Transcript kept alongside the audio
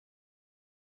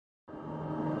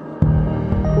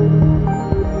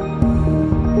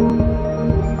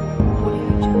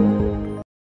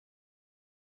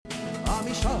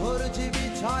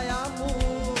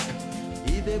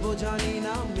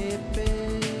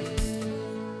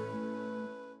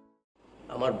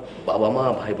আমার বাবা মা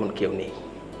ভাই বোন কেউ নেই।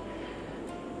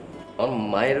 আমার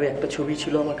মায়েরও একটা ছবি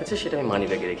ছিল আমার কাছে, সেটা আমি মানি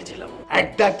ব্যাগে রেখেছিলাম।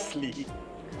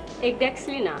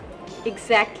 এক্স্যাক্টলি না,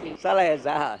 এক্স্যাক্টলি। চালায়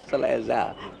যা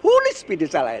ফুল স্পিডে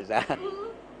চালায় যা।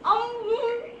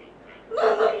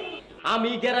 আমি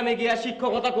গ্রামে গিয়ে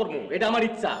শিক্ষকতা করবো, এটা আমার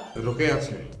ইচ্ছা। রোকে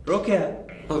আছে? রোকেয়া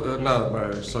না,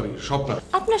 সরি, স্বপ্না।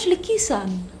 আপনি আসলে কি চান?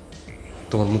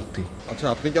 তোমার মুক্তি। আচ্ছা,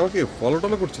 আপনি কি আমাকে ফলো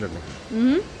টলো করছিলেন নাকি?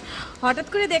 হঠাৎ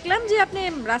করে দেখলাম যে আপনি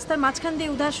রাস্তার মাঝখান দিয়ে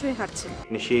উদাস হয়ে হাঁটছেন।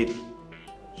 নিশিত,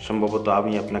 সম্ভবত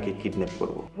আমি আপনাকে কিডন্যাপ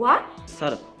করব। হোয়াট?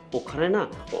 স্যার, ওখানে না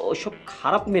ওইসব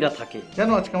খারাপ মেয়েরা থাকে।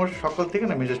 জানো, আজকে আমার সকাল থেকে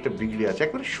না মেজাজটা বিগড়ে আছে,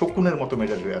 একবারে শকুনের মতো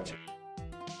মেজাজ হয়ে আছে।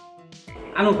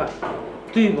 আনুপা,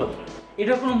 তুই বল,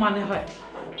 এটা কোনো মানে হয়?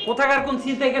 কোথাকার কোন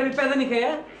চিন্তাইকারী পেদানি খেয়ে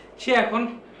সে এখন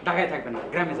ঢাকায় থাকবে না,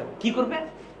 গ্রামে যাবে। কি করবে?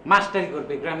 মাস্টারি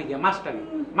করবে, গ্রামে গিয়ে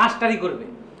মাস্টারি করবে।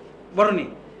 বরনি,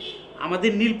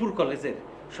 আমাদের নীলপুর কলেজের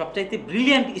সবচাইতে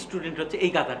ব্রিলিয়ান্ট স্টুডেন্ট হচ্ছে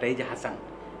এই গাধাটা, এই যে হাসান।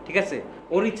 ঠিক আছে,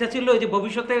 ওর ইচ্ছা ছিল যে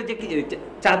ভবিষ্যতে যে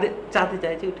চাঁদে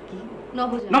যায়, যে ওটা কি,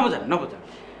 নবযান।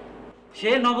 সে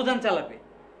নবযান চালাবে,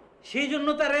 সেই জন্য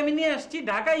তার আমি নিয়ে আসছি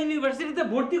ঢাকা ইউনিভার্সিটিতে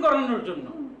ভর্তি করানোর জন্য।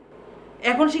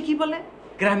 এখন সে কি বলে?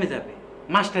 গ্রামে যাবে,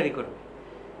 মাস্টারি করবে।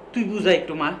 তুই বুঝা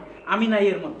একটু মা, আমি নাই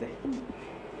এর মধ্যে।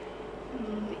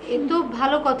 এ তো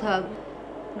ভালো কথা,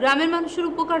 গ্রামের মানুষের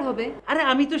উপকার হবে। আরে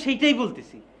আমি তো সেইটাই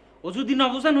বলতেছি, ও যদি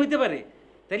নবযান হইতে পারে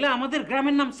তাহলে আমাদের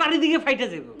গ্রামের নাম চারিদিকে ফাইটা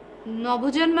যাবে।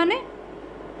 নবযান মানে?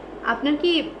 আপনার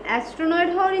কি অ্যাস্ট্রোনয়েড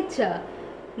হওয়ার ইচ্ছা?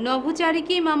 নভোচারী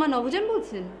কি মামা নবযান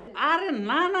বলছেন? আরে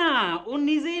না না, ও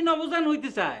নিজেই নবযান হইতে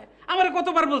চায়, আমার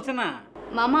কতবার বলছে না।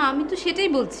 মামা আমি তো সেটাই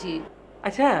বলছি।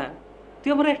 আচ্ছা তুই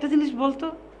আমার একটা জিনিস বলতো,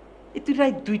 তুই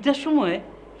রাত 2টার সময়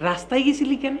রাস্তায়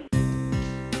গেছিলি কেন?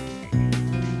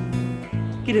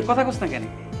 কি রে, কথা কস না কেন?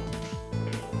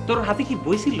 তোর হাতে কি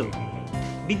বই ছিল?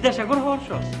 বিদ্যাসাগর হওয়ার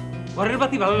সব? ঘরের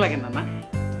বাতি ভালো লাগে না? না,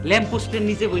 ল্যাম্প পোস্টের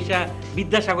নিচে বৈশা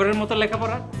বিদ্যাসাগরের মতো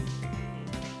লেখাপড়া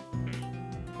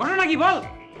করে নাকি বল?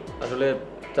 আসলে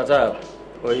চাচা,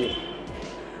 ওই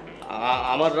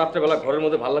আমার রাত্রেবেলা ঘরের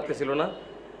মধ্যে ভালো লাগতেছিল না,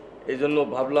 এই জন্য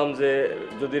ভাবলাম যে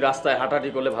যদি রাস্তায় হাঁটাহাঁটি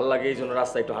করলে ভালো লাগে, এই জন্য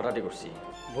রাস্তায় একটু হাঁটাহাঁটি করছি।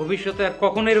 ভবিষ্যতে আর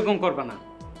কখনো এরকম করবা না।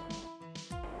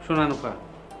 শোনা নুফা,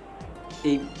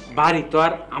 এই বাড়ি তো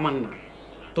আর আমার না,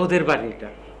 তোদের বাড়ি এটা।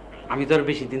 আমি তো আর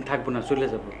বেশি দিন থাকবো না, চলে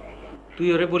যাব। তুই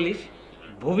ওরে বলিস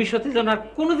ভবিষ্যতে যেন আর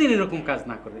কোনোদিন এরকম কাজ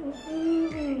না করে।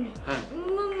 হ্যাঁ,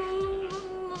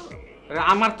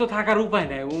 আমার তো থাকার উপায়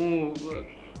নাই, ও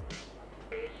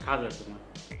কাজ আছে না।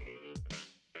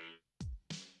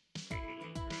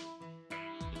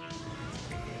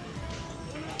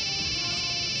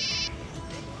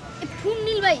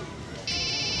 ভাই,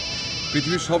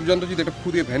 পৃথিবীর সব যন্ত্র যদি একটা ফু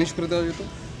দিয়ে ভ্যানিশ করে দেওয়া যেত।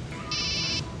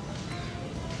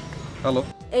 হ্যালো,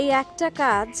 এই একটা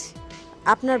কাজ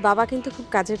আপনার বাবা কিন্তু খুব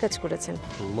কাজের কাজ করেছেন।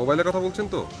 মোবাইলের কথা বলছেন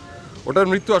তো? ওটার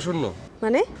মৃত্যু আসন্ন।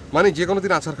 মানে যে কোনো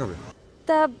দিন আছাড় খাবে।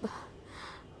 তা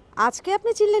আজকে আপনি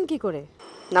চিনলেন কি করে?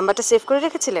 নাম্বারটা সেভ করে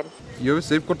রেখেছিলেন? কিভাবে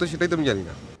সেভ করতে সেটাই তো আমি জানি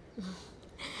না।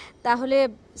 তাহলে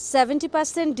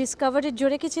 70% ডিসকভারির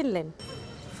জোরে কি চিনলেন?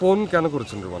 ফোন কেন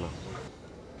করেছেন রোমানা?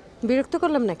 বিরক্ত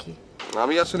করলাম নাকি?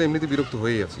 আমি আসলে এমনিতে বিরক্ত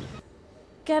হয়েই আছি।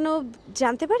 কেন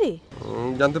জানতে পারি?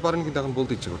 জানতে পারেন, কিন্তু এখন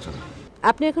বলতে ইচ্ছে করছে না।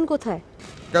 আপনি এখন কোথায়?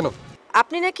 কেন?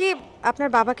 আপনি নাকি আপনার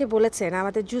বাবাকে বলেছেন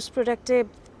আমাদের জুস প্রোডাক্টে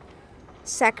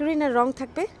স্যাকারিনের রং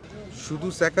থাকবে। শুধু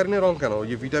স্যাকারিনের রং কেন,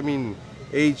 এই ভিটামিন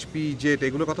এইচ, পি, জেড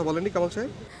এগুলোর কথা বলেননি কামাল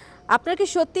সাহেব? আপনার কি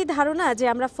সত্যি ধারণা যে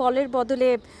আমরা ফলের বদলে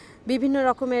বিভিন্ন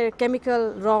রকমের কেমিক্যাল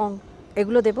রং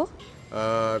এগুলো দেব?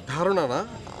 ধারণা না,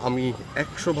 আমি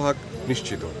 100%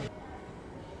 নিশ্চিত।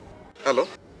 হ্যালো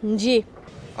জি,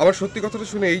 আমার সত্যি কথাটা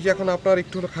শুনে এই যে এখন আপনার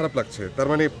একটু হলো খারাপ লাগছে, তার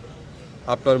মানে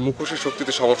আপনার মুখোশের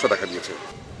শক্তিতে সমস্যা দেখা দিয়েছে।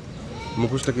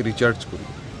 মুখোশটাকে রিচার্জ করি।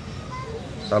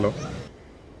 হ্যালো,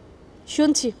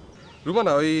 শুনছি।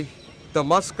 রুমানা, ওই দ্য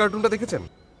মাস্ক কার্টুনটা দেখেছেন?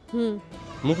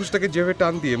 মুখোশটাকে যেভাবে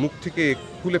টান দিয়ে মুখ থেকে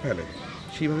খুলে ফেলে,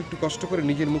 সেইভাবে একটু কষ্ট করে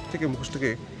নিজের মুখ থেকে মুখোশটাকে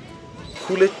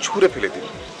খুলে ছুঁড়ে ফেলে দিন।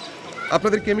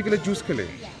 আপনাদের কেমিক্যালের জুস খেলে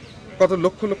কত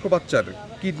লক্ষ লক্ষ বাচ্চার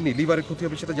কিডনি, লিভারের ক্ষতি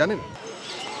হবে সেটা জানেন?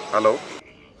 হ্যালো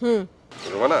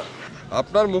রোমানা,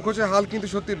 আপনার মুখোশের হাল কিন্তু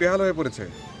সত্যি বেহাল হয়ে পড়েছে।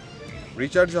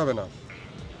 রিচার্জ হবে না,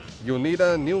 you need a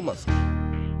new mask.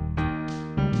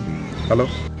 Hello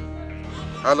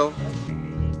hello,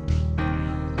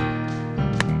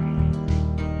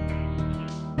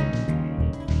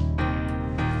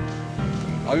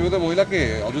 আমি বোধহয় মহিলাকে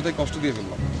অযথাই কষ্ট দিয়ে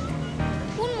ফেললাম।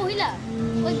 কোন মহিলা?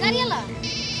 ওই Gariwala?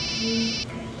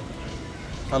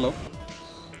 Hello,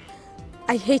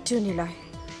 I hate you Niloy.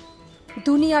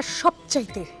 দুনিয়ার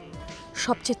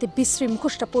সবচাইতে বিশ্রী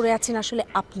মুখোশটা পরে আছেন আসলে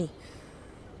আপনি।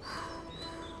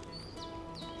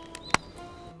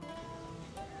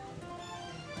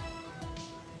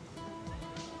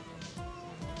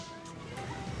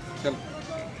 চল।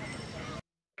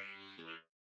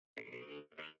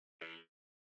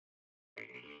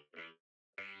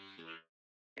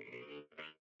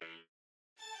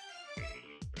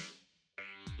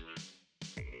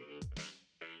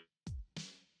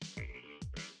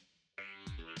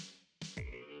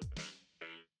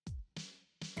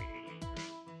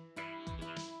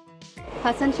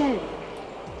 হাসান সাহেব,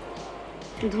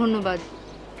 ধন্যবাদ।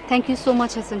 Thank you so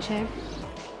much Hasan সাহেব।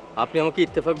 আপনি আমাকে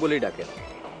ইত্তেফাক বলেই ডাকেন।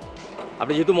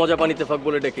 আপনি যেহেতু মজা পান ইত্তেফাক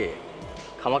বলে ডেকে,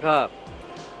 খামাখা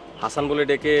হাসান বলে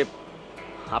ডেকে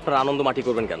আপনার আনন্দ মাটি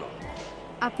করবেন কেন?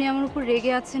 আপনি আমার উপর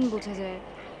রেগে আছেন বোঝা যায়,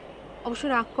 অবশ্য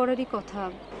রাগ করারই কথা।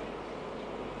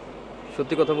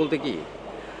 সত্যি কথা বলতে কি,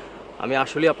 আমি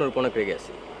আসলে আপনার উপর অনেক রেগে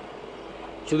আছি।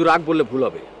 শুধু রাগ বললে ভুল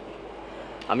হবে,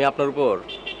 আমি আপনার উপর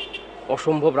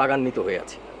অসম্ভব রাগান্বিত হয়ে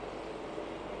আছি।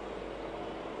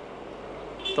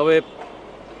 তবে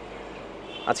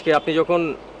আজকে আপনি যখন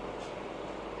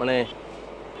মানে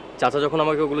চাচা যখন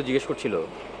আমাকে ওগুলো জিজ্ঞেস করছিল,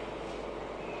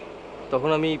 তখন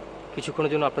আমি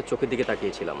কিছুক্ষণের জন্য আপনার চোখের দিকে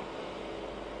তাকিয়েছিলাম।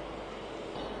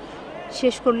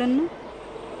 শেষ করলেন না?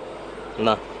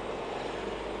 না,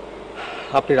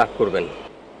 আপনি রাগ করবেন।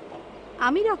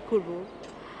 আমি রাগ করব?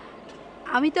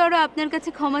 আমি তো আরো আপনার কাছে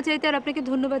ক্ষমা চাইতে আর আপনাকে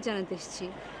ধন্যবাদ জানাতে এসেছি।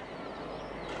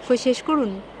 কই শেষ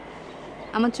করুন,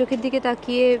 আমার চোখের দিকে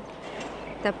তাকিয়ে।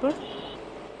 তারপর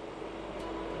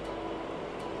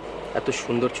এত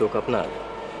সুন্দর চোখ আপনার,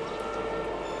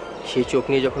 সেই চোখ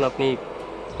নিয়ে যখন আপনি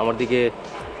আমার দিকে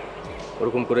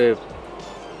ওরকম করে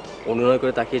অনুনয়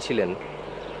করে তাকিয়েছিলেন,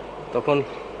 তখন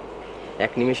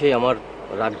এক নিমেষেই আমার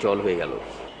রাগ জল হয়ে গেল।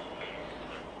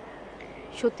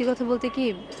 সত্যি কথা বলতে কি,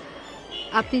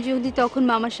 আপনি যদি তখন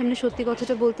মামার সামনে সত্যি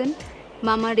কথাটা বলতেন,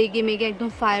 মামা রেগে মেগে একদম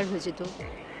ফায়ার হয়ে যেত।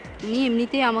 উনি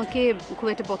এমনিতেই আমাকে খুব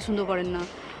একটা পছন্দ করেন না।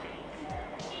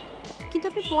 কিন্তু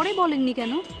আপনি পরে বলেননি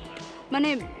কেন? মানে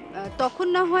তখন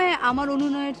না হয় আমার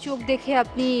অনুনয়ের চোখ দেখে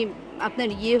আপনি আপনার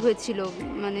ইয়ে হয়েছিল,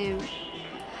 মানে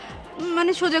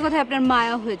মানে সোজা কথায় আপনার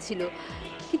মায়া হয়েছিল,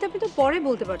 কিন্তু আপনি তো পরে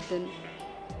বলতে পারতেন।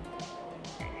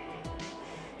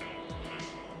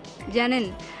 জানেন,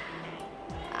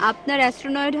 আপনার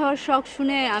অ্যাস্ট্রোনয়েড হওয়ার শখ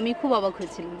শুনে আমি খুব অবাক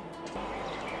হয়েছিলাম।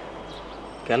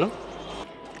 কেন?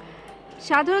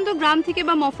 সাধারণত গ্রাম থেকে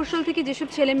বা মফস্বল থেকে যেসব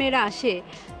ছেলেমেয়েরা আসে,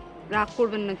 রাগ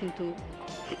করবেন না কিন্তু,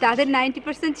 তাদের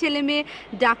 90% ছেলে মেয়ে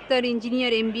ডাক্তার,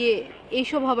 ইঞ্জিনিয়ার, MBA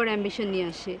এইসব হবার অ্যাম্বিশন নিয়ে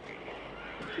আসে।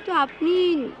 কিন্তু আপনি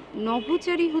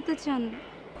নভোচারী হতে চান।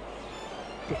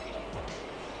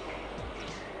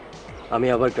 আমি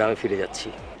আবার গ্রামে ফিরে যাচ্ছি।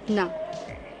 না,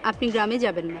 আপনি গ্রামে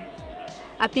যাবেন না।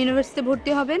 আপনি ইউনিভার্সিটিতে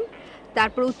ভর্তি হবেন,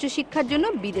 তারপর উচ্চশিক্ষার জন্য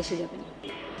বিদেশে যাবেন।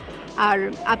 আর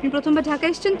আপনি প্রথমবার ঢাকা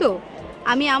এসেছেন, তো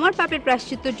আমি আমার পাপের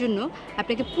প্রায়শ্চিত্তের জন্য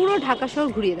আপনাকে পুরো ঢাকা শহর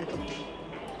ঘুরিয়ে দেখাবো।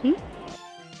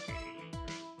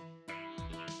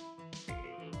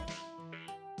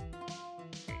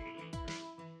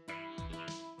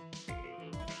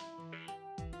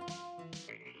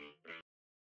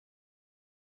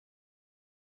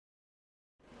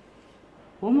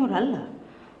 ও মোর আল্লাহ,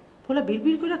 পোলা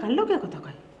বিড়বিড় করে কাল্লো কে কথা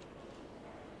কয়?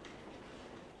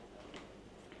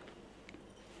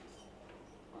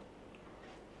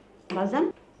 বাজান,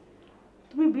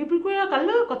 তুমি বিড়বিড় করে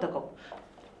কাল্লো কথা কও?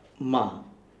 মা,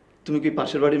 তুমি কি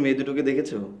পাশের বাড়ির মেয়ে দুটোকে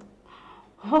দেখেছো?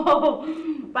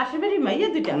 পাশের বাড়ির মাইয়া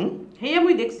দুইটা? হেয়া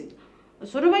মুই দেখছি।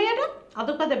 ছোট মাইয়াটা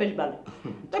আদর কাদা বেশ ভালো,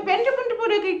 তো প্যান্ট প্যান্ট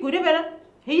পরে কি ঘুরে বেড়া,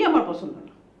 হেই আমার পছন্দ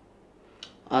না।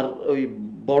 আর ওই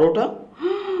বড়টা?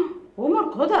 ও মোর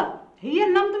খোদা, হেয়ার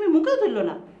নাম তুমি মুখেও ধরলো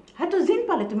না। হ্যাঁ তো জিন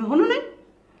পালে তুমি হনো নাই?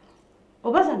 ও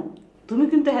বাজান, তুমি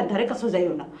কিন্তু হ্যাঁ ধারে কাছে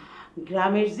যাইও না।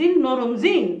 গ্রামের জিন নরম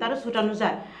জিন, তারা ছুটানো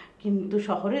যায়, কিন্তু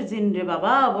শহরের জিন রে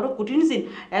বাবা বড় কঠিন জিন।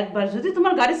 একবার যদি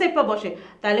তোমার গাড়ি চাইপা বসে,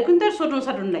 তাহলে কিন্তু আর ছোটন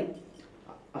ছাটন নাই।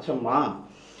 আচ্ছা মা,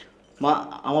 মা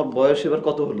আমার বয়স এবার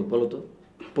কত হলো বলো তো?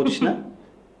 25 না?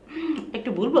 একটু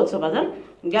ভুল বলছো বাজান,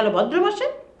 গেল ভদ্র মাসে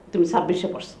তুমি 26-এ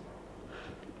পড়ছো।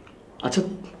 আচ্ছা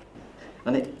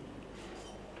মানে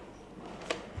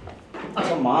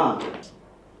আচ্ছা মা,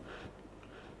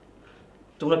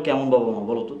 তোমরা কেমন বাবা মা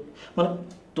বলো তো? মানে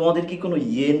তোমাদের কি কোনো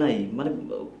ইয়ে নাই, মানে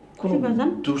কোনো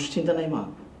দুশ্চিন্তা নাই মা?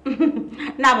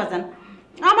 না বাজান,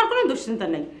 আমার কোনো দুশ্চিন্তা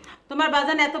নেই। তোমার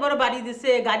বাজান এত বড় বাড়ি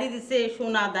দিছে, গাড়ি দিছে,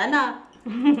 সোনা দানা,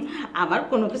 আমার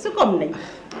কোনো কিছু কম নেই।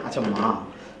 আচ্ছা মা,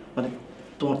 মানে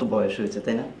তোমার তো বয়স হয়েছে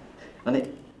তাই না? মানে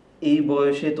এই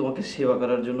বয়সে তোমাকে সেবা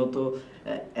করার জন্য তো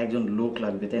একজন লোক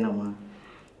লাগবে তাই না মা?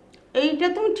 এইটা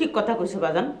তুমি ঠিক কথা কইছো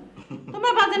বাজান।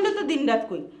 তোমার বাজানটা তো দিন রাত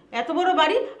কই, এত বড়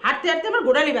বাড়ি, হাঁটতে হাঁটতে আমার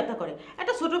গোড়ালি ব্যথা করে।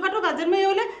 একটা ছোটখাটো কাজের মেয়ে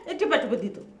হলে টিপা টিপে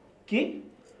দিত। কি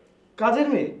কাজের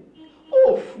মেয়ে?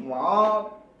 ওফ মা।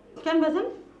 কেন বাজান?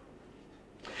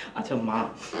 আচ্ছা মা,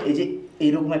 এই যে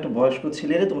এইরকম একটা বয়স্ক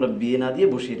ছেলেরে তোমরা বিয়ে না দিয়ে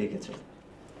বসিয়ে রেখেছো,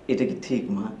 এটা কি ঠিক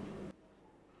মা?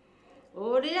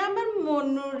 ওরে আমার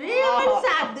মনু রে, আমার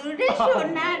সাধু রে,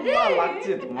 সোনা রে।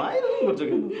 লাগছে তো মা, এরকম করছো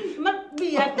কেন? আমার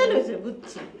বিয়াটা রয়েছে,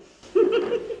 বুঝছি।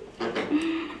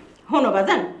 শোনো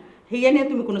বাজান, হিয়া নিয়ে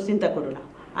তুমি কোনো চিন্তা করো না,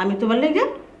 আমি তোমার লেগে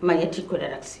মাইয়া ঠিক করে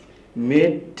রাখছি। মেয়ে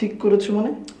ঠিক করেছো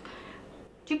মানে?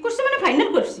 ঠিক করছি মানে ফাইনাল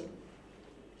করছি।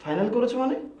 ফাইনাল করেছো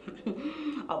মানে?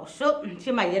 অবশ্য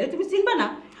সে মাইয়ারে তুমি চিনবা না,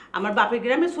 আমার বাপের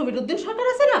গ্রামে সমীর উদ্দিন সরকার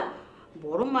আছে না,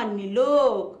 বড় মান্নি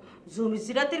লোক, জমি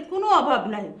সিরাতের কোনো অভাব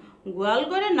নাই, গোয়াল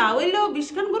ঘরে না হইলেও 20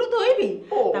 খান গরু তো হইবি,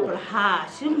 তারপর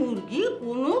হাঁস মুরগি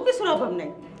কোনো কিছুর অভাব নাই।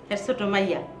 এর ছোট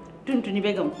মাইয়া টুনটুনি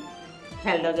বেগম,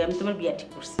 হ্যাঁ লগে আমি তোমার বিয়া ঠিক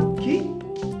করছি। কি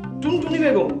টুনটুনি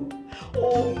বেগম? ও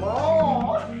মা!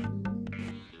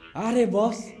 আরে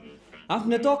বস,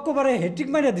 আপনি তো একেবারে হেট্রিক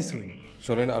মাইরা দিছুন।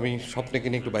 শোনেন, আমি স্বপ্নকে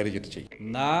নিয়ে একটু বাইরে যেতে চাই।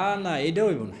 না না, এটা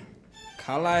হইব না,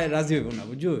 খালায় রাজি হইব না,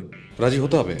 বুঝুন। রাজি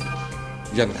হতে হবে?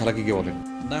 জান, খালাকে গিয়ে বলেন।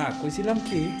 না, কইছিলাম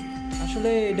কি, আসলে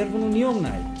এটার কোনো নিয়ম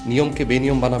নাই। নিয়মকে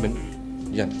বেনিয়ম বানাবেন,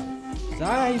 জান।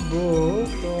 যাইব,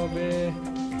 তবে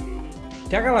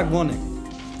টাকা লাগবে অনেক।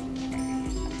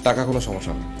 টাকা কোনো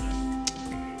সমস্যা না।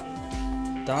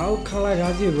 তাও খালায়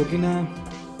রাজি হইব কিনা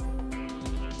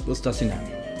বুঝতেছি না।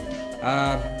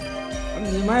 আর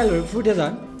আপনি মায়ের ফুটে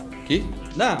যান। কি?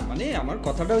 না মানে আমার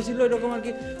কথাটা হয়েছিল এরকম আর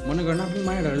কি, মনে করেন আপনি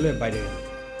মায়ের লয়ে বাইরে গেলেন,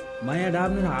 মায়েরা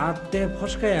আপনার হাতে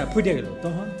ফসকায়া ফুটে গেল,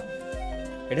 তখন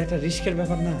এটা একটা রিস্কের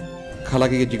ব্যাপার না?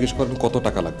 খালাকে গিয়ে জিজ্ঞেস করেন কত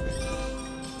টাকা লাগবে।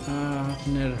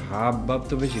 আপনার হাব ভাব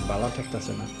তো বেশি বালা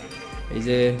থাকতেছে না। এই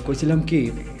যে কইছিলাম কি,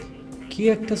 কি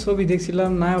একটা ছবি দেখছিলাম,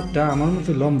 নায়কটা আমার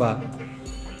মতো লম্বা,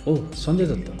 ও সঞ্জয়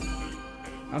দত্ত,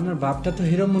 আপনার বাপটা তো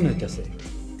হিরো মনে হইতেছে,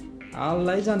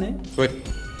 আল্লাহ জানে।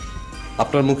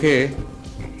 আপনার মুখে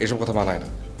এসব কথা মানায় না,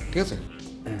 ঠিক আছে?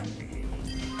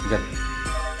 যান।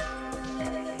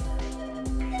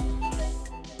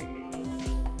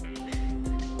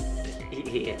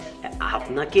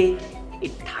 আপনাকে এই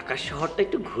ঢাকা শহরটা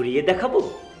একটু ঘুরিয়ে দেখাবো।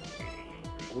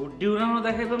 গুড্ডি উড়ানো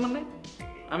দেখাইবে মানে?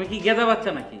 আমি কি গেদা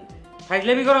বাচ্চা নাকি?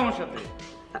 ফাইজলামি করো আমার সাথে?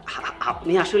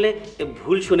 আপনি আসলে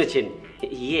ভুল শুনেছেন।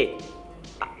 ইয়ে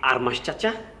আর মাস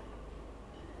চাচা।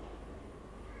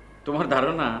 তোমার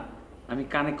ধারণা আমি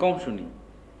কানে কম শুনি?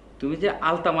 তুমি যে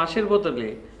আলতা মাসের বদলে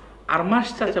আর মাস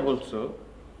চাচা বলছো,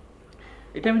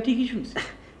 এটা আমি ঠিকই শুনছি।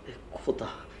 খোদা,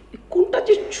 কোনটা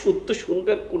যে শুদ্ধ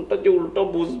শুনবে, কোনটা যে উল্টো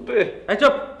বুঝবে।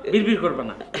 চুপ, বিড়বিড় করবে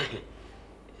না।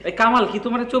 এই কামাল কি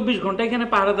তোমার 24 ঘন্টা এখানে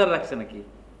পাহারাদার রাখছে নাকি?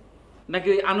 নাকি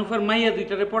ওই আনুফার মাইয়া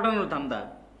দুইটারে পটানোর ধান্দা?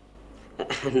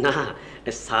 না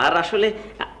স্যার, আসলে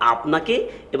আপনাকে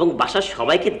এবং বাসার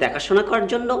সবাইকে দেখাশোনা করার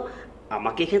জন্য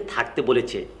আমাকে এখানে থাকতে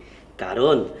বলেছে।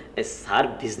 কারণ স্যার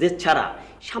বিজনেস ছাড়া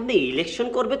সামনে ইলেকশন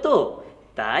করবে, তো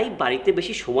তাই বাড়িতে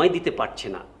বেশি সময় দিতে পারছে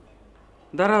না।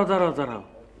 দাঁড়াও দাঁড়াও দাঁড়াও,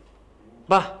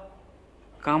 বাহ,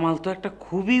 কামাল তো একটা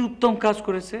খুবই উত্তম কাজ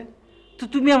করেছে। তো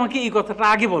তুমি আমাকে এই কথাটা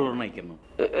আগে বলো নাই কেন?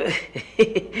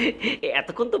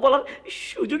 এতক্ষণ তো বলার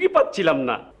সুযোগই পাচ্ছিলাম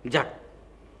না। যাক,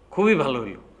 খুবই ভালো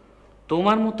হলো।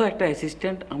 তোমার মতো একটা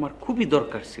অ্যাসিস্ট্যান্ট আমার খুবই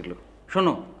দরকার ছিল।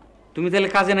 শোনো, তুমি তাহলে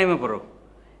কাজে নেমে পড়ো।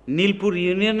 নীলপুর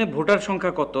ইউনিয়নে ভোটার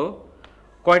সংখ্যা কত,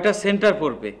 কয়টা সেন্টার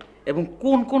পড়বে এবং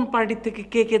কোন কোন পার্টির থেকে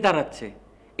কে কে দাঁড়াচ্ছে,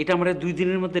 এটা আমরা 2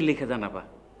 দিনের মধ্যে লিখে জানাবা।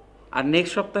 আর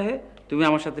নেক্সট সপ্তাহে তুমি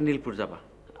আমার সাথে নীলপুর যাবা।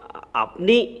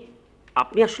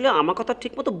 আপনি আসলে আমার কথা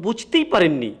ঠিক মতো বুঝতেই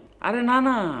পারেননি। আরে না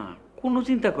না, কোনো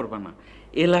চিন্তা করবা না,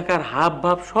 এলাকার হাব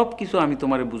ভাব সব কিছু আমি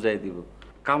তোমারে বুঝাই দিব।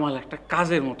 কামাল একটা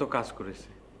কাজের মতো কাজ করেছে।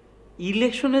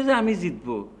 ইলেকশনে যে আমি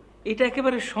জিতবো, এটা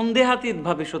একেবারে সন্দেহাতীত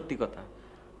ভাবে সত্যি কথা।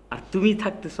 আর তুমি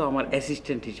থাকতেছো আমার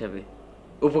অ্যাসিস্ট্যান্ট হিসাবে,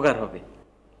 উপকার হবে,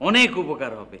 অনেক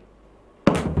উপকার হবে।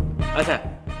 আচ্ছা,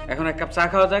 এখন 1 কাপ চা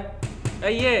খাওয়া যাক।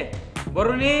 এই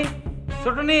বড়নি,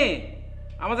 ছোটনি,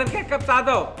 আমাদেরকে 1 কাপ চা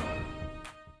দাও।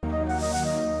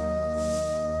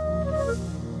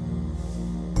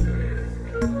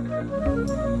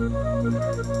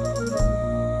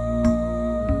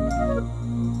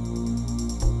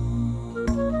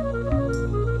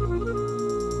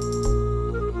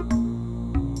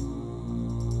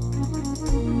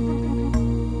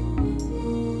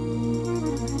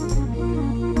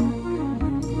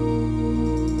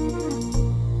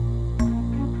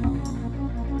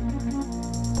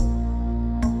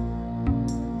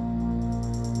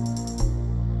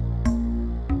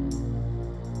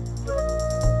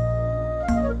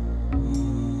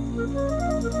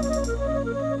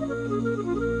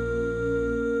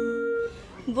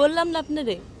 বললাম না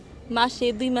আপনারে, মাসে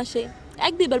 2 মাসে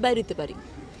 1-2 বার বাইরে হতে পারি,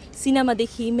 সিনেমা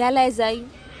দেখি, মেলায় যাই,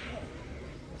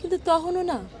 কিন্তু তখনও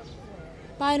না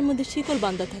পায়ের মধ্যে শিকল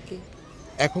বাঁধা থাকে।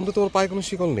 এখন তো তোমার পায়ে কোনো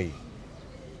শিকল নেই,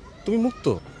 তুমি মুক্ত।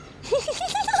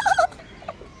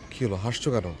 কি হলো, হাসছো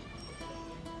কেন?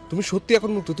 তুমি সত্যি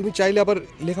এখন মুক্ত, তুমি চাইলে আবার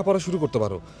লেখাপড়া শুরু করতে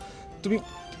পারো, তুমি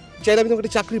চাইলে আমি তোমাকে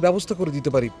একটা চাকরির ব্যবস্থা করে দিতে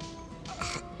পারি,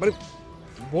 মানে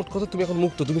মোট কথা তুমি এখন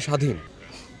মুক্ত, তুমি স্বাধীন।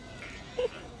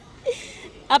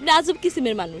 আপনি আজব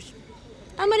কিসিমের মানুষ।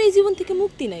 আমার এই জীবন থেকে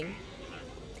মুক্তি নাই,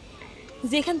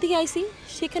 যেখান থেকে আইছি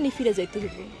সেখানে ফিরে যাইতে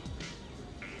হবে।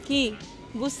 কি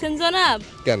বুঝছেন জনাব?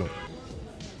 কেন?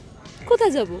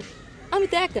 কোথায় যাব? আমি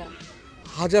তো একা।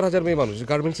 হাজার হাজার মেয়ে মানুষ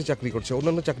গার্মেন্টসে চাকরি করছে,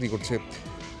 অন্যান্য চাকরি করছে,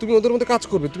 তুমি ওদের মধ্যে কাজ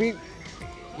করবে, তুমি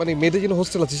মানে মেয়েদের জন্য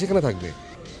হোস্টেল আছে সেখানে থাকবে।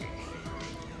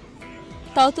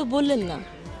 তাও তো বললেন না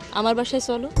আমার বাসায়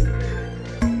চলো।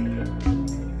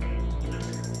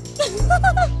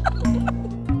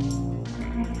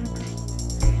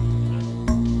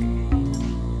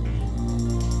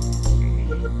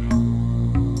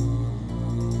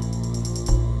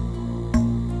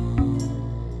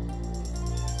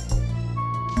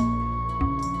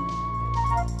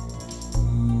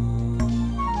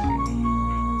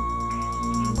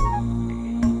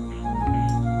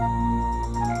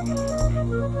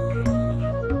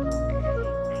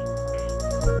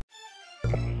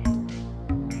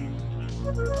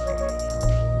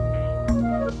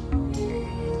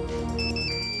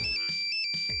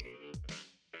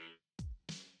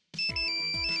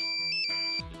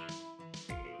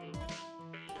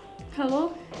 হ্যালো।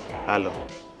 হ্যালো।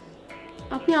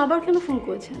 আপনি আবার কেন ফোন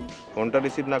করেছেন? ফোনটা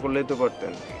রিসিভ না করলেই তো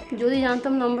করতেন। যদি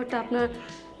জানতাম নাম্বারটা আপনার,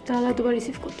 তাহলে দুবার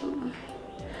রিসিভ করতাম না।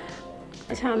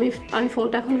 আচ্ছা আমি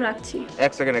ফোনটা এখন রাখছি।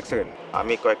 এক সেকেন্ড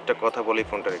আমি কয়েকটা কথা বলেই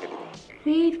ফোনটা রেখে দেব।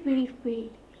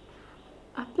 ওয়েট,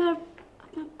 আপনার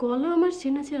গলা আমার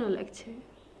চেনা চেনা লাগছে।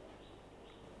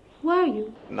 হু আর ইউ?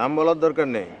 নাম বলার দরকার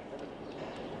নেই,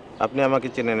 আপনি আমাকে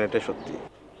চেনেন, এটা সত্যি।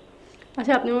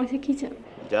 আচ্ছা আপনি আমার কাছে কি চান?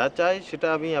 যা চাই সেটা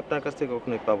আমি আপনার কাছ থেকে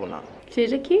কখনোই পাবো না।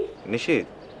 সেটা কি? নিষেধ।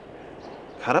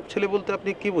 খারাপ ছেলে বলতে আপনি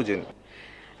কি বুঝেন?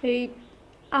 এই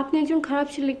আপনি একজন খারাপ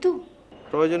ছেলে তো?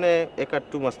 প্রয়োজনে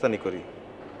একটু মাস্তানি করি,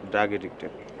 ড্রাগ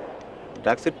এডিক্টেড।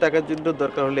 ড্রাগসের টাকার জন্য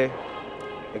দরকার হলে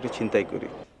একটু ছিনতাই করি।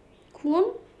 খুন?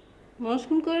 মানুষ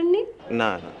খুন করেননি?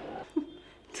 না।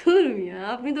 ধুর মিয়া,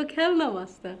 আপনি তো খেলনা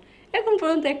মাস্টার, এখন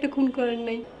পর্যন্ত একটা খুন করেন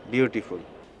নাই। বিউটিফুল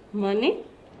মানে?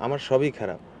 আমার সবই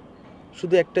খারাপ,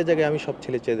 শুধু একটা জায়গায় আমি সব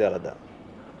ছেলে চেয়ে আলাদা।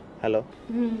 হ্যালো।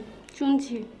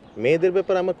 শুনছি। মেয়েদের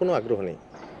ব্যাপারে আমার কোনো আগ্রহ নেই,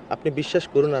 আপনি বিশ্বাস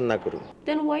করুন আর না করুন।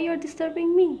 Then why you are disturbing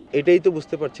me? এটাই তো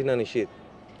বুঝতে পারছি না নিশিত,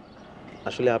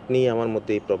 আসলে আপনিই আমার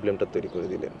মধ্যে এই প্রবলেমটা তৈরি করে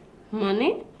দিলেন। মানে?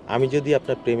 আমি যদি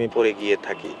আপনার প্রেমে পড়ে গিয়ে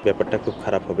থাকি, ব্যাপারটা খুব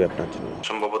খারাপ হবে আপনার জন্য।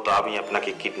 সম্ভবত আমি আপনাকে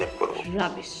কিডন্যাপ করব।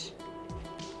 রাবিশ।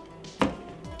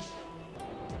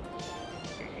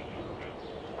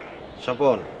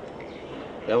 স্বপন,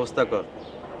 ব্যবস্থা কর,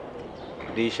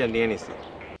 ডিসিশন নিয়ে নিছি।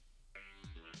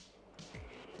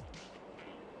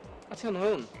 আচ্ছা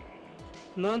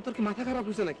নয়ন তোর কি মাথা খারাপ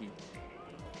হয়েছে নাকি?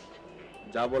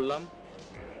 যা বললাম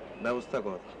ব্যবস্থা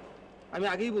কর। আমি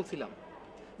আগেই বলছিলাম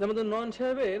যে আমাদের নয়ন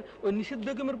সাহেবের ওই নিষেধ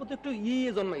বেগমের প্রতি একটু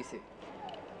ইয়ে জন্মাইছে।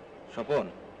 স্বপন,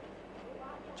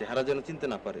 চেহারা যেন চিনতে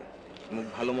না পারে, মুখ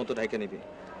ভালো মতো ঢাইকে নিবি,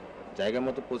 জায়গা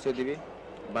মতো পৌঁছে দিবি,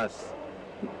 বাস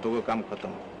তোকে কাম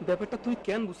খতম। ব্যাপারটা তুই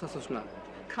কেন বুঝতেছিস না?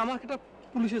 খামাখাটা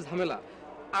পুলিশের ঝামেলা,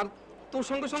 আর তোর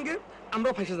সঙ্গে সঙ্গে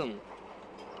আমরাও ফাঁসে যাবো।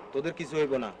 তোদের কিছু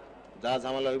হইব না, যা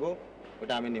ঝামেলা হইব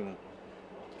ওটা আমি নিব।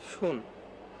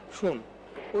 শোন,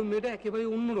 ওই মেয়েটা একেবারে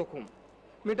অন্যরকম।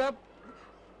 মেয়েটা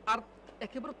আর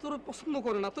একেবারে তোর পছন্দ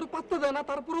করে না, তোর পাত্তা দেয় না,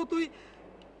 তারপরেও তুই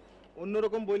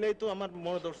অন্যরকম বইলাই তো আমার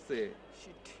মনে ধরছে।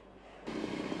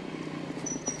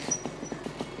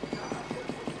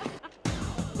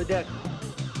 দেখ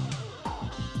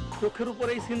চোখের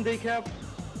উপরে এই সিন দেখা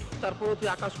তারপরে তুই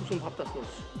আকাশ কুসুম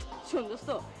ভাবতাছিস। শোন দোস্ত,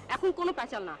 এখন কোনো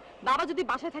প্যাচাল না। বাবা যদি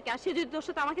বাসায় থাকে আর সে যদি তোর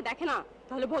সাথে আমাকে দেখে না,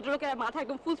 তাহলে ভদ্রলোকের মাথা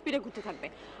একদম ফুল স্পিডে ঘুরতে থাকবে।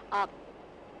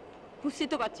 বুঝতে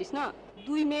তো পারছিস না,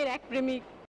 দুই মেয়ের এক প্রেমিক।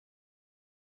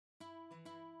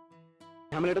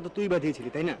 ঝামেলাটা তো তুই বাঁধিয়েছিলি,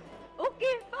 তাই না?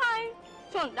 Okay fine.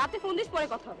 শোন, রাতে ফোন দিস, পরে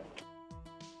কথা হবে।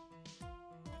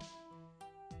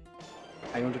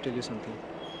 I want to tell you something.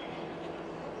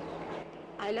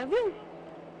 I love you.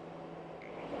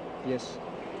 Yes,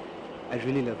 I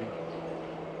really love you.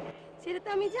 সেটা তো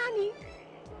আমি জানি।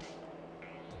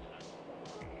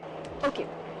 Okay,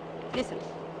 listen.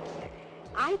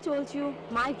 I told you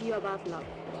my view about love,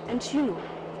 and you know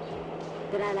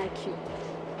that I like you.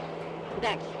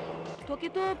 দেখ, তোকে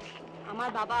তো আমার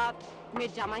বাবা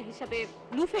মেয়ের জামাই হিসাবে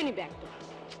লুফে নিবে একদম।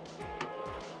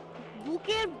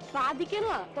 বুকের বাঁ দিকে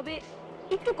না, তবে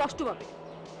একটু কষ্ট পাবে।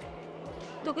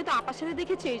 তোকে তো আপার সাথে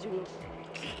দেখেছে, এই জন্য।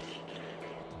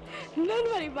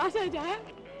 ননবাড়ি বাসায় যা।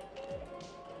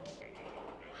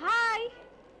 হাই,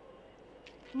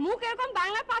 মুখ এরকম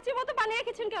বাংলা পাঁচের মতো বানিয়ে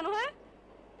রেখেছেন কেন? হ্যাঁ,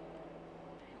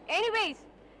 এনিওয়েজ,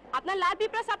 আপনার লাল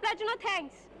পিঁপড়া সাপ্লাইয়ের জন্য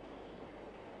থ্যাঙ্কস।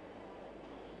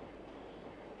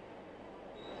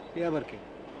 এ আবার কে?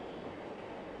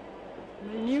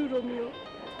 New Romeo.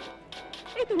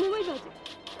 এই তো মোবাইল বাজে।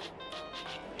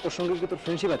 ওর সঙ্গে কি তোর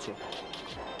ফ্রেন্ডশিপ আছে?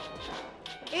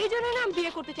 এই জন্য না আমি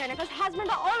বিয়ে করতে চাই না, কারণ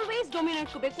হাজব্যান্ড অলওয়েজ ডমিনেট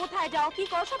করবে, কোথায় যাও কি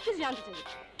করো সব কিছু জানতে চাই।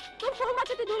 তোর ফোন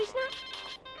বাজে তুই ধরিস না।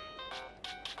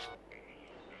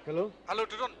 হ্যালো হ্যালো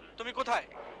টুটন, তুমি কোথায়?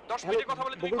 10 মিনিট কথা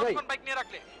বলে তুমি কতক্ষণ বাইক নিয়ে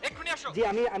রাখলে? এক্ষুনি আসো। জি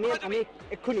আমি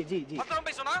এক্ষুনি। জি জি মাত্রাম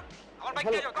পাইছো না? আমার বাইক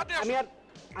নিয়ে যাও, তাড়াতাড়ি আসো।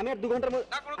 আমি আর 2 ঘন্টার মধ্যে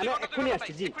আমি এক্ষুনি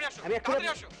আসছি। জি আমি এক্ষুনি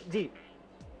আসো। জি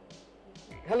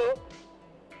হ্যালো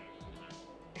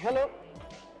হ্যালো।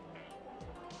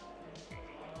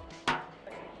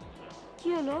 কি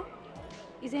হলো?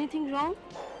 Is anything wrong?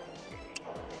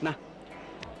 না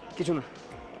কিছু না।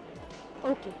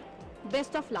 ওকে,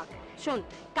 বেস্ট অফ লাক। শোন,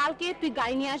 কালকে তুই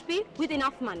গাড়ি নিয়ে আসবি উইথ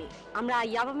এনাফ মানি, আমরা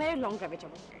ইয়াবা মেরে লং ড্রাইভে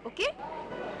যাবো। ওকে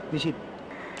নিশিত,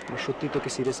 আমার সত্যি তোকে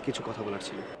সিরিয়াস কিছু কথা বলার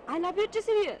ছিল। I love you two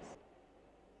serious.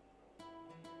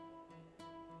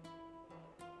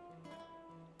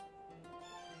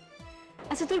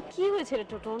 আচ্ছা তোর কি হয়েছে রে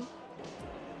টোটন?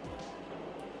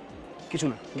 কিছু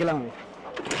না, গেলাম আমি।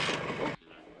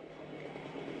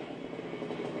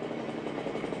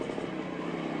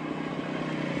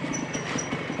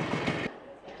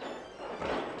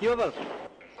 কি ব্যাপার?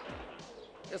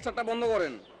 স্টার্টটা বন্ধ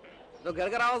করেন, তো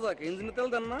ঘের আওয়াজ হয়, ইঞ্জিনে তেল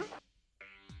দেন না?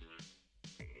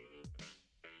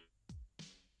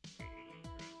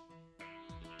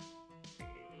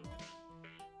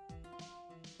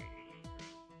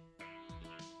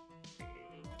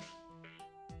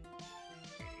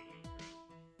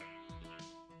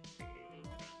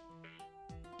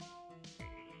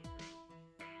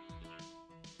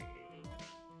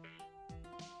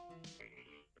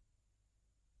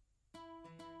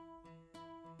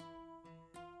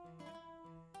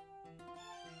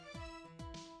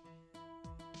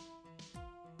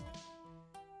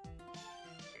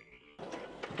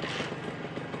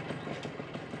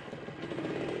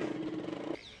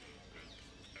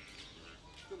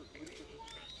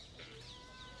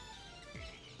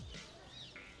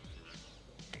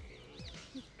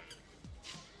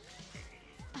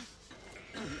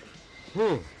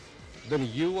 Then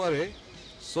you are a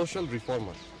social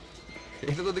reformer.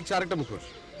 এটা তো দেখছি আরেকটা মুখোশ।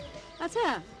 আচ্ছা,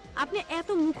 আপনি এত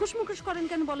মুখোশ করেন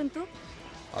কেন বলেন তো?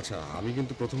 আচ্ছা, আমি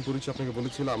কিন্তু প্রথম পরিচয় আপনাকে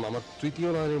বলেছিলাম আমার তৃতীয়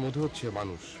লাইনের মধ্যে হচ্ছে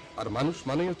মানুষ, আর মানুষ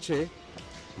মানেই হচ্ছে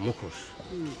মুখোশ।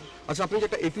 আচ্ছা, আপনি যে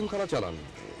একটা এতিমখানা চালান,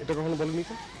 এটা কখনো বলেননি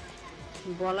তো?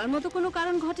 বলার মতো কোনো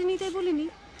কারণ ঘটেনি তাই বলিনি।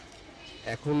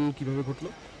 এখন কিভাবে ঘটলো?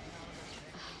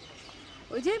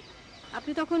 ওই যে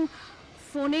আপনি তখন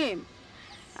ফোনে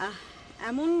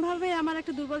এমনভাবে আমার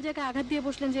একটা দুর্বল জায়গায় আঘাত দিয়ে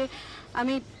বসলেন যে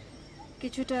আমি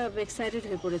কিছুটা এক্সাইটেড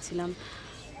হয়ে পড়েছিলাম।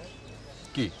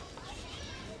 কি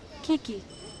কি কি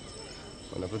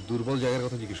মানে আপনার দুর্বল জায়গার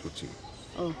কথা জিজ্ঞেস করছি।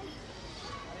 ও,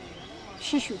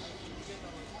 শিশু।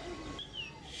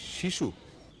 শিশু?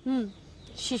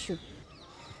 শিশু।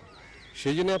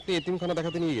 সেই জন্য আপনি এতিমখানা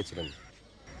দেখাতে নিয়ে গেছিলেন?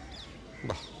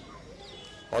 বাহ,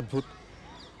 অদ্ভুত।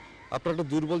 আপনার একটা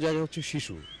দুর্বল জায়গা হচ্ছে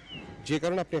শিশু, যে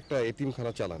কারণে আপনি একটা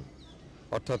এতিমখানা চালান,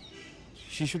 অর্থাৎ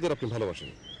শিশুদের আপনি ভালোবাসেন।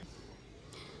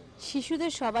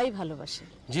 শিশুদের সবাই ভালোবাসে।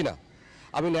 জি না,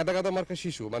 আমি নেদাগাদা মার্কা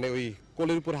শিশু, মানে ওই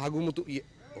কোলের উপর হাগুমতো,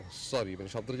 সরি মানে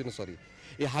শব্দের জন্য সরি,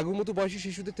 এই হাগুমতো বয়সী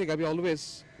শিশুদের থেকে আমি অলওয়েজ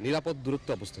নিরাপদ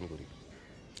দূরত্বে অবস্থান করি।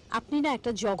 আপনি না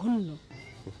একটা জঘন্য।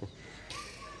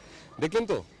 দেখলেন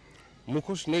তো,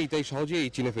 মুখোশ নেই তাই সহজেই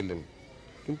চিনে ফেললেন,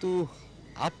 কিন্তু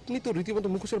আপনি তো রীতিমতো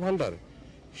মুখোশের ভান্ডার।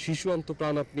 শিশু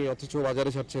অন্তপ্রাণ আপনি, অথচ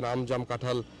বাজারে ছাড়ছেন আম, জাম,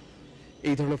 কাঁঠাল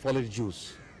এই ধরনের ফলের জুস।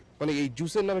 মানে এই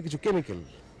জুসের নামে কিছু কেমিক্যাল,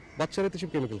 বাচ্চারা তো সব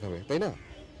কেমিক্যাল খাবে, তাই না?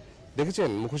 দেখেছেন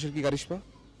মুখোশের কি গারিশমা?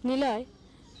 নিলয়,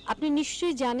 আপনি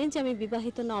নিশ্চয়ই জানেন যে আমি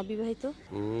বিবাহিত না অবিবাহিত।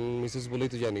 মিসেস বলেই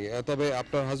তো জানি, তবে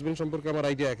আপনার হাজবেন্ড সম্পর্কে আমার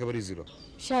আইডিয়া একেবারেই জিরো।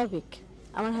 স্বাভাবিক,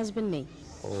 আমার হাজবেন্ড নেই।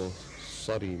 ও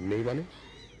সরি, নেই মানে?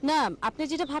 না, আপনি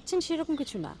যেটা ভাবছেন সেরকম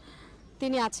কিছু না।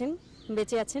 তিনি আছেন,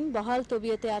 বেঁচে আছেন, বহাল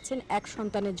তবিয়তে আছেন, এক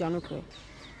সন্তানের জনক হয়ে।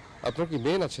 আপনার কি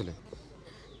মেয়ে না ছেলে?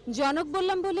 জনক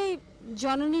বললাম বলে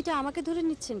জননীটা আমাকে ধরে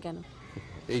নিচ্ছেন কেন?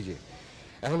 এই যে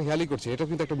এখন হেয়ালি করছে, এটা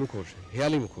কিন্তু একটা মুখোশ,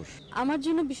 হেয়ালি মুখোশ। আমার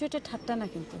জন্য বিষয়টা ঠাট্টা না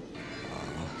কিন্তু।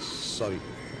 সরি,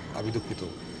 আমি দুঃখিত।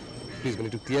 প্লিজ মানে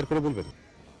একটু ক্লিয়ার করে বলবেন।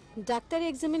 ডাক্তারি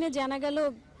এক্সামিনে জানা গেল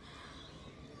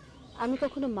আমি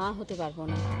কখনো মা হতে পারবো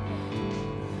না।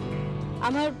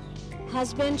 আমার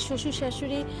হাজব্যান্ড, শ্বশুর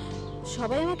শাশুড়ি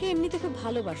সবাই আমাকে এমনিতে খুব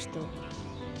ভালোবাসতো,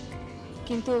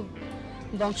 কিন্তু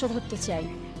বংশধর তো চাই,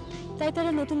 তাই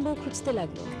তারা নতুন বউ খুঁজতে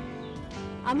লাগলো।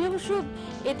 আমি অবশ্য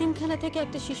এতিমখানা থেকে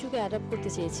একটা শিশুকে অ্যাডপ্ট করতে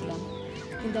চেয়েছিলাম,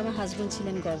 কিন্তু আমার হাজব্যান্ড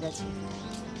ছিলেন গর্বাচী।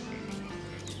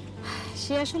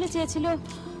 সে আসলে চেয়েছিল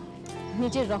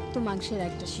নিজের রক্ত মাংসের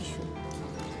একটা শিশু,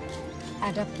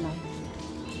 অ্যাডপ্ট নয়।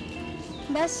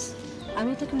 ব্যাস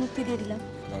আমি তোকে মুক্তি দিয়ে দিলাম।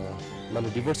 মানে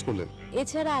ডিভোর্স করলেন?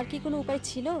 এছাড়া আর কি কোনো উপায়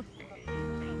ছিল?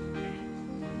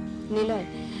 Niloy,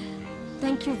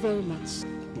 thank you very much.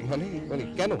 মানে মানে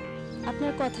কেন?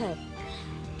 আপনার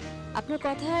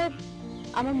কথায়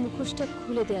আমার মুখোশটা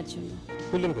খুলে দেওয়ার জন্য।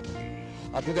 খুললেন কোথায়?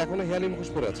 আপনি তো এখনো হেয়ালি মুখোশ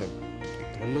পরে আছেন।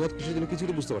 ধন্যবাদ কিসের জন্য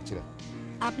কিছুই বুঝতে পারছি না।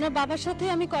 আপনার বাবার সাথে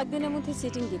আমি কয়েকদিনের মধ্যে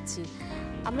সিটিং দিচ্ছি।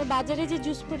 আমরা বাজারে যে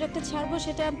জুস প্রোডাক্টটা ছাড়বো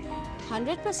সেটা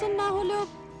 100% না হলেও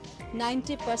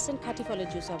 90% খাঁটি ফলের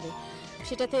জুস হবে।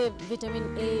 সেটাতে vitamin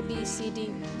A B C D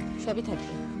সবই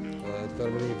থাকবে। তার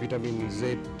মানে vitamin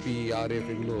Z P R F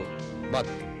এগুলো বাদ?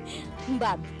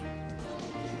 বাদ।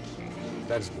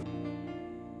 That's good.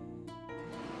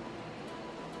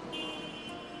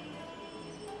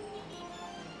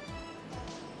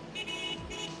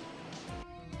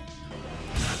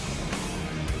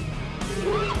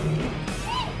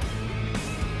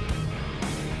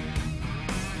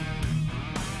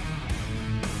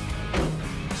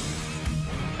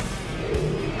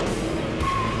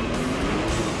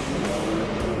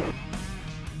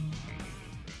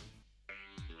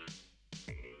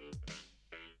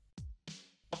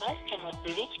 cannot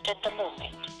be reached at the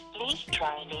moment. Please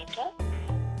try later.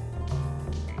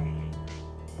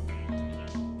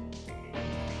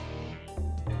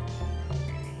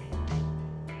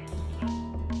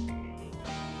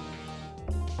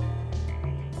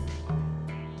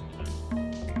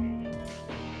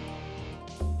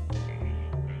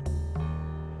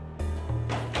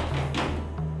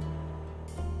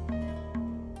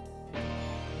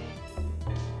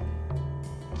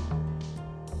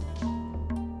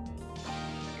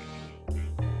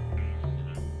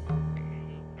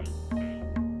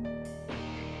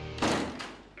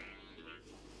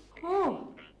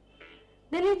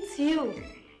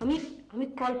 আমি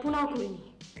কল্পনাও করিনি,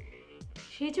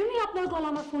 সেই জন্যই আপনার গলা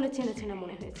আমার ফোনে চেনা চেনা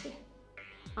মনে হয়েছে।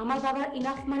 আমার বাবার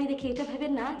ইনাফ মানি দেখে এটা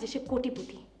ভেবেন না যে সে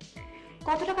কোটিপতি।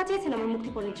 কত টাকা চেয়েছেন আমার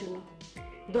মুক্তিপণের জন্য?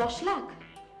 10 লাখ?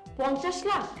 50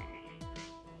 লাখ?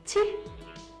 ছি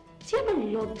ছি, আপনার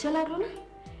লজ্জা লাগলো না?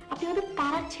 আপনি আমাদের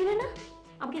পাড়ার ছেলে না?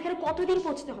 আমাকে এখানে কতদিন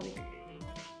পৌঁছতে হবে?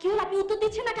 কি হল, আপনি উত্তর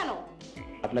দিচ্ছেন না কেন?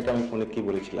 আপনাকে আমি ফোনে কি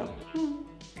বলেছিলাম?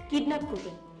 কিডন্যাপ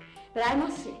করবেন। But I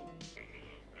must say,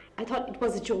 I thought it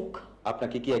was a joke.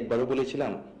 আপনাকে কি একবারও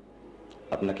বলেছিলাম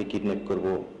আপনাকে কিডন্যাপ করব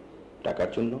টাকার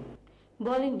জন্য?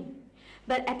 বলেননি,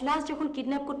 বাট এট লাস্ট যখন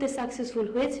কিডন্যাপ করতে সাকসেসফুল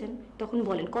হয়েছেন তখন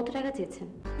বলেন কত টাকা চেয়েছেন।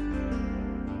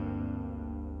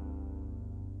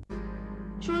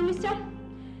 শুনুন মিস্টার,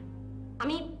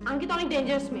 আমি তো অনেক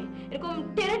ডেঞ্জারাস মেয়ে। এরকম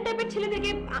টেরর টাইপের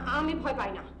ছেলেদেরকে আমি ভয়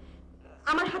পাই না।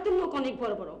 আমার হাতের নখ অনেক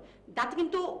বড় বড়, দাঁত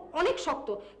কিন্তু অনেক শক্ত,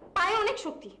 পায়ে অনেক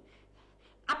শক্তি।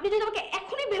 আপনি যদি আমাকে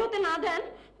এখনই বেরোতে না দেন,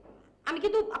 আমি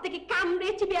কিন্তু আপনাকে কামড়ে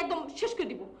চিপে একদম শেষ করে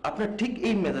দিব। আপনার ঠিক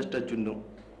এই মেজাজটার জন্য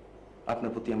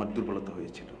আপনার প্রতি আমার দুর্বলতা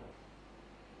হয়েছিল।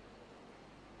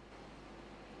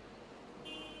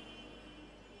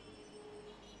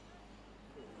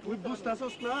 তুই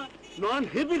বুঝতেছস না, নন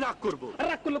হেভি রাগ করবো।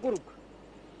 রাগ করলে করুক,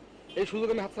 এই সুযোগ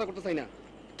আমি হাতছাড়া করতে চাই না।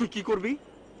 তুই কি করবি?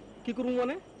 কি করবো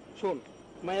মানে, শোন,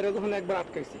 মায়েরা যখন একবার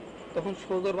আটকাইছে তখন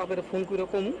সৌদর বাপের ফোন করে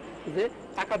কমু যে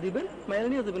টাকা দিবেন, মায়েরা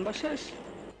নিয়ে যাবেন, বা শেষ।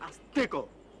 আস্তে কো।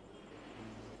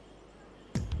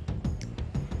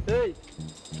 এই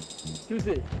কি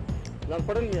হয়েছে? জান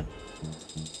পড়েন মিয়া।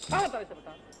 তাড়াতাড়ি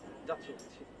যাচ্ছি।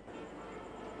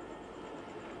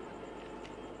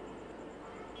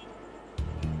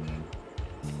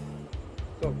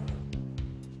 চল।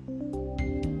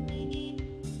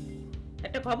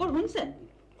 একটা খবর শুনছেন?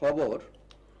 খবর?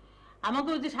 আমাকে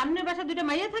ওই যে সামনের বাসা দুটো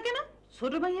মাইয়া থাকে না,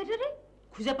 ছোট মাইয়াটারে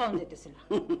খুঁজে পাওয়া যেতেছে না।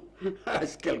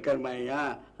 আজকালকার মাইয়া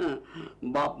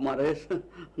বাপ মারে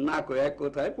না কয়ে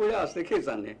কোথায় পড়ে আসতে কে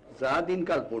জানে। যা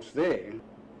দিনকাল পড়ছে।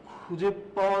 খুঁজে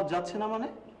পাওয়া যাচ্ছে না মানে?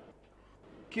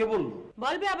 কে বললো?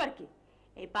 বলবে আবার কি,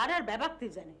 এই পাড়ার ব্যাপারটি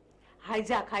জানে।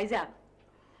 হাইজাক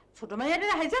ছোট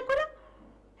মাইয়াটারে হাইজাক করে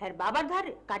হ্যাঁ বাবার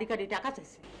ধারে কারি কারি টাকা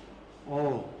চাইছে। ও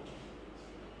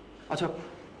আচ্ছা।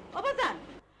 ও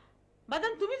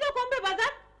বাজান তুমি যাও কমবে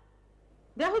বাজার,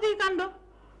 দেখো দেখি কাণ্ড।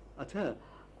 আচ্ছা,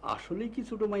 আসলে কি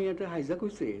ছোট মাইয়াটা হাইজাক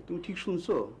হইছে? তুমি ঠিক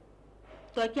শুনছো?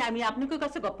 তো কি আমি আপনাকে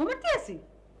কাছে গপ্প মারতে আছি?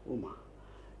 ও মা,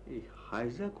 এই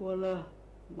হাইজাকওয়ালা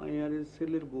মাইয়ারের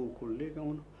ছেলের বউ করলে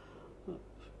কেমন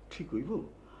ঠিক হইব?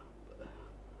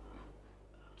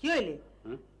 কি হইলে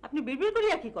আপনি বিড়বিড়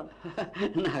করিয়া কি কন?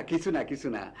 না কিছু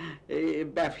না, এই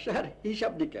ব্যবসার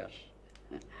হিসাব নিকাশ।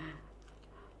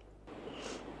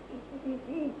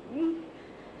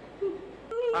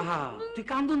 আহা, তুই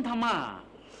কান্দন থামা।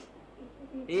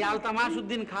 এই আলতা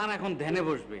মাসুদ্দিন খান এখন ধ্যানে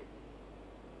বসবে।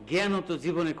 জ্ঞান তো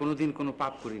জীবনে কোনোদিন কোনো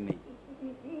পাপ করি নেই।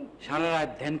 সারা রাত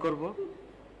ধ্যান করব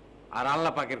আর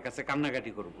আল্লাহ পাকের কাছে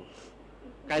কান্নাকাটি করব।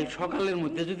 কাল সকালের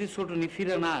মধ্যে যদি ছোটনি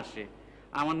ফিরে না আসে,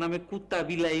 আমার নামে কুত্তা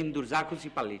বিলাই ইন্দুর যা খুশি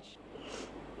পালিস।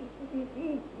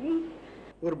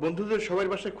 ওর বন্ধুদের সবার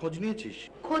বাসায় খোঁজ নিয়েছিস?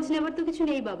 খোঁজ নেবার তো কিছু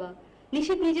নেই বাবা,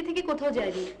 নিশিত নিজে থেকে কোথাও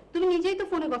যায়নি। তুমি নিজেই তো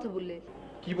ফোনে কথা বললে।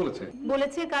 কি বলেছে?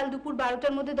 বলেছে কাল দুপুর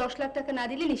 12টার মধ্যে 10 লাখ টাকা না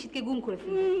দিলে নিশিতকে গুম করে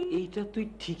ফেলবে। এইটা তুই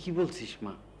ঠিকই বলছিস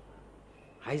মা,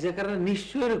 হাইজাকাররা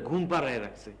নিশ্চয় ঘুম পাড়ায়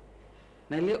রাখছে,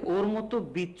 নাইলে ওর মতো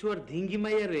বিচ্ছু আর ধিঙ্গি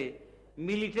মাইয়ারে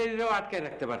মিলিটারিরাও আটকায়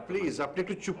রাখতে পারে। প্লিজ আপনি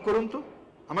একটু চুপ করুন তো,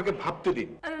 আমাকে ভাবতে দিন।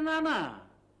 আরে না না,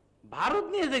 ভারত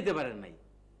নিয়ে যাইতে পারেন নাই,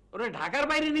 ওরা ঢাকার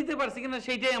বাইরে নিতে পারছে কিনা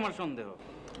সেইটাই আমার সন্দেহ।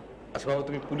 আচ্ছা বাবা,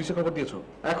 তুমি পুলিশে খবর দিয়েছো?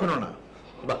 এখনো না।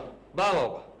 বাহ বাহ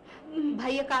বাবা।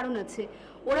 ভাইয়া কারণ আছে,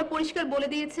 ওরা পরিষ্কার বলে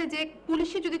দিয়েছে যে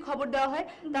পুলিশে যদি খবর দেওয়া হয়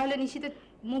তাহলে নিশিতের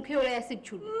মুখে ওরা অ্যাসিড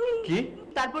ছুড়বে। কি?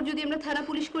 তারপর যদি আমরা থানা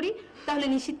পুলিশ করি তাহলে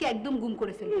নিশিতকে একদম গুম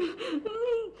করে ফেলবে।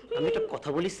 আমি একটা কথা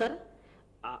বলি স্যার,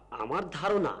 আমার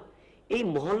ধারণা এই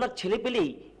মহল্লার ছেলে পেলেই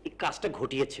এই কাজটা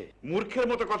ঘটিয়েছে। মূর্খের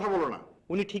মতো কথা বলো না।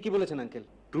 উনি ঠিকই বলেছেন আঙ্কেল।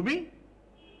 তুমি?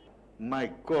 মাই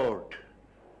গড,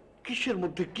 কিসের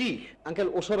মধ্যে কি? আঙ্কেল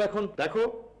ওসব এখন দেখো,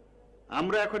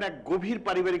 আমরা এখন এক গভীর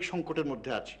পারিবারিক সংকটের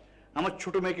মধ্যে আছি। আমার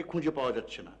ছোট মেয়েকে খুঁজে পাওয়া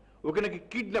যাচ্ছে না, ওকে নাকি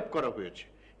কিডন্যাপ করা হয়েছে।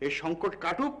 এই সংকট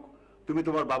কাটুক, তুমি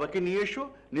তোমার বাবাকে নিয়ে এসো,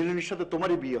 নীলনির সাথে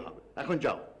তোমারই বিয়ে হবে। এখন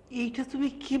যাও। এইটা তুমি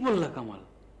কি বললা কামাল?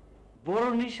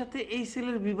 বরণীর সাথে এই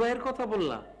ছেলের বিবাহের কথা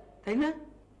বললা, তাই না?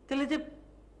 তাহলে যে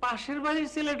পাশের বাড়ির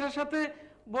ছেলেটার সাথে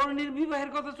বরণীর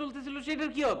বিবাহের কথা চলতেছিল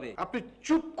সেটার কি হবে? আপনি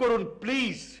চুপ করুন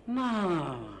প্লিজ। না,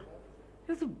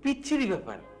 এটা তো বিচ্ছিরি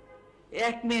ব্যাপার।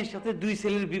 এক মেয়ের সাথে দুই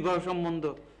ছেলের বিবাহ সম্বন্ধ,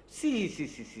 C C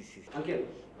C C C. Uncle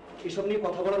এসব নিয়ে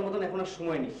কথা বলার মতন এখন আর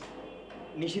সময় নেই।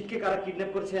 নিশিতকে কারা কিডন্যাপ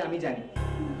করেছে আমি জানি।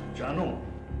 জানো?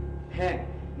 হ্যাঁ,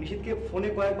 নিশিতকে ফোনে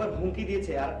কয়েকবার হুমকি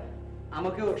দিয়েছে আর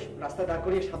আমাকেও রাস্তা দাঁড়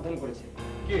করিয়ে সাবধান করেছে।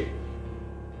 কে?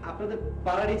 আপনাদের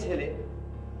পাড়ারই ছেলে,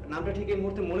 নামটা ঠিক এই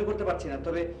মুহূর্তে মনে করতে পারছি না,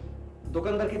 তবে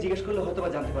দোকানদারকে জিজ্ঞেস করলে হয়তো বা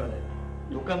জানতে পারা যায়।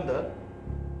 দোকানদার?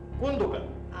 কোন দোকান?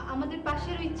 আমাদের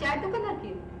পাশের ওই চায়ের দোকান আর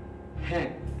কি। হ্যাঁ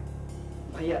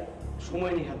ভাইয়া,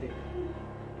 সময় নেই হাতে,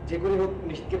 যে করে হোক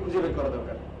নিশিতকে খুঁজে বের করা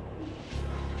দরকার।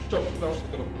 চল ব্যবস্থা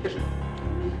করো, এসো।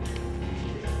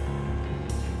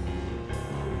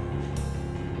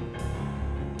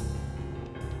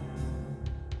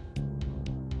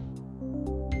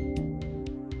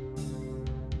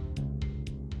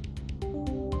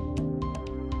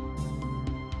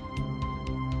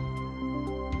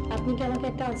 আপনি কি আমাকে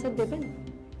একটা আনসার দেবেন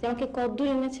যে আমাকে কতদূর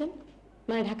এনেছেন,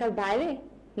 মানে ঢাকার বাইরে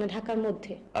না ঢাকার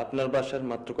মধ্যে? আপনার বাসার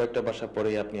মাত্র কয়েকটা বাসা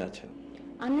পরেই আপনি আছেন।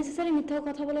 আননেসেসারি মিথ্যা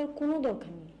কথা বলার কোনো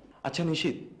দরকার নেই। আচ্ছা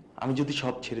নিশিত, আমি যদি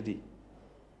সব ছেড়ে দিই,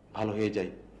 ভালো হয়ে যাই,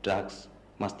 ড্রাগস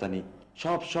মাস্তানি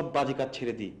সব সব বাজে কাজ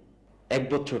ছেড়ে দিই,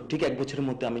 ঠিক এক বছরের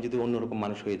মধ্যে আমি যদি অন্যরকম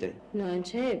মানুষ হয়ে যাই? নয়ন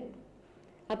সাহেব,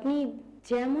 আপনি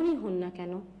যেমনই হন না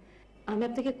কেন আমি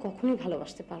আপনাকে কখনোই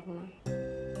ভালোবাসতে পারবো না।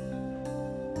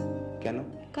 কেন?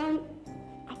 কারণ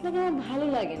আপনাকে আমার ভালো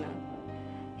লাগে না।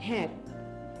 হ্যাঁ,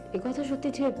 এ কথা সত্যি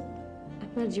যে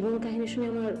আপনার জীবন কাহিনী শুনে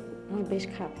আমার বেশ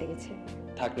খারাপ লেগেছে।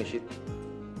 থাক নিশিত,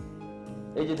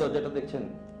 এই যে দরজাটা দেখছেন,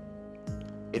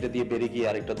 এটা দিয়ে বেরিয়ে গিয়ে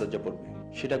আরেকটা দরজা পড়বে,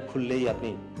 সেটা খুললেই আপনি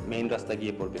মেইন রাস্তা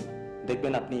গিয়ে পড়বেন।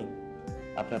 দেখবেন আপনি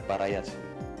আপনার পাড়ায় আছেন,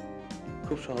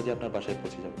 খুব সহজে আপনার বাসায়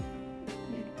পৌঁছে যাবেন।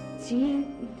 জি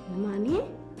মানে?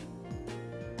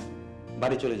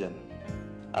 বাড়ি চলে যান,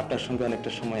 আপনার সঙ্গে অনেকটা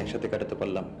সময় একসাথে কাটাতে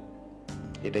পারলাম,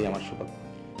 এটাই আমার সৌভাগ্য।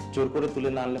 জোর করে তুলে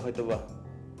না আনলে হয়তো বা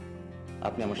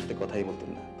আপনি আমার সাথে কথাই বলতেন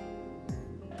না।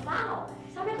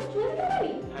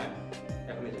 হ্যাঁ,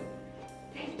 এখনই যান।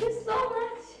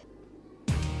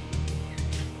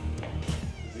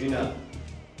 জিনা,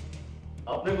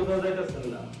 আপনি কোথাও যাইতেছেন?